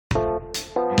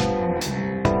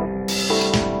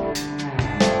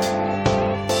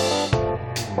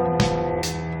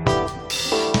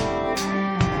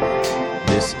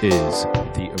is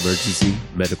the Emergency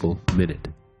Medical Minute.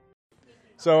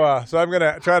 So I'm going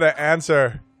to try to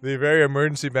answer the very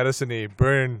emergency medicine-y,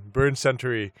 burn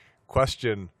century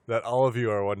question that all of you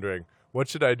are wondering. What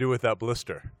should I do with that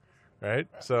blister? Right?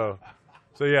 So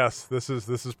yes, this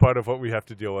is part of what we have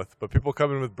to deal with. But people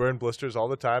come in with burn blisters all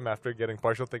the time after getting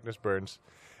partial thickness burns.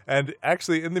 And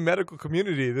actually, in the medical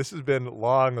community, this has been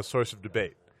long a source of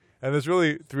debate. And there's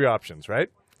really three options, right?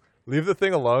 Leave the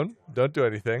thing alone, don't do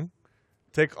anything.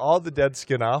 Take all the dead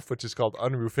skin off, which is called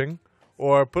unroofing,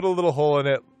 or put a little hole in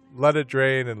it, let it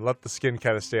drain, and let the skin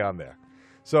kind of stay on there.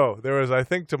 So there was, I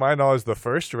think, to my knowledge, the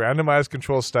first randomized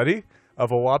control study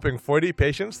of a whopping 40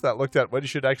 patients that looked at what you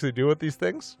should actually do with these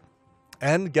things.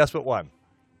 And guess what won?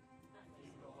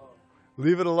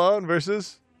 Leave it alone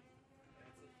versus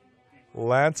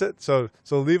Lancet. So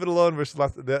leave it alone versus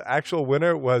the actual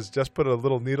winner was just put a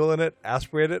little needle in it,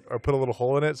 aspirate it, or put a little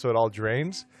hole in it so it all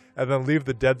drains, and then leave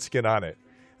the dead skin on it.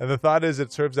 And the thought is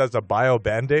it serves as a bio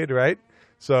Band-Aid, right?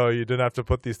 So you didn't have to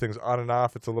put these things on and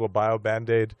off. It's a little bio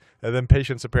Band-Aid. And then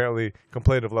patients apparently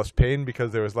complained of less pain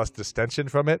because there was less distension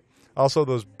from it. Also,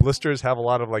 those blisters have a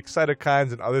lot of like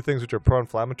cytokines and other things which are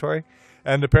pro-inflammatory.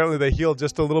 And apparently they heal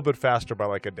just a little bit faster by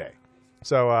like a day.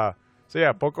 So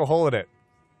yeah, poke a hole in it.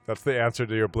 That's the answer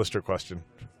to your blister question.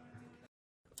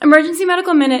 Emergency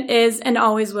Medical Minute is and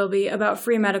always will be about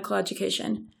free medical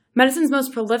education. Medicine's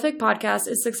most prolific podcast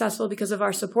is successful because of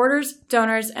our supporters,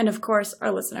 donors, and of course,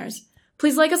 our listeners.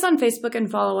 Please like us on Facebook and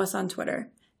follow us on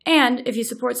Twitter. And if you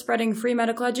support spreading free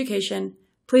medical education,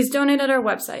 please donate at our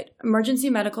website,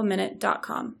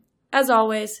 emergencymedicalminute.com. As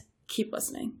always, keep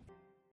listening.